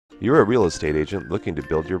You're a real estate agent looking to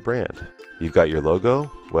build your brand. You've got your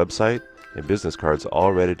logo, website, and business cards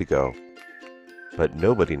all ready to go. But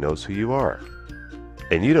nobody knows who you are.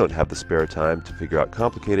 And you don't have the spare time to figure out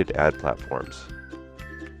complicated ad platforms.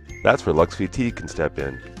 That's where LuxVT can step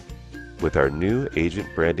in with our new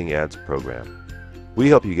Agent Branding Ads program. We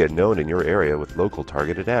help you get known in your area with local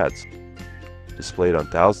targeted ads, displayed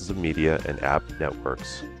on thousands of media and app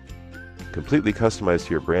networks, completely customized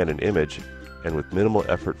to your brand and image, and with minimal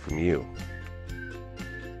effort from you.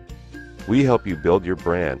 We help you build your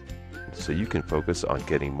brand so you can focus on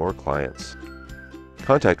getting more clients.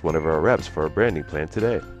 Contact one of our reps for a branding plan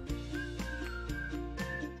today.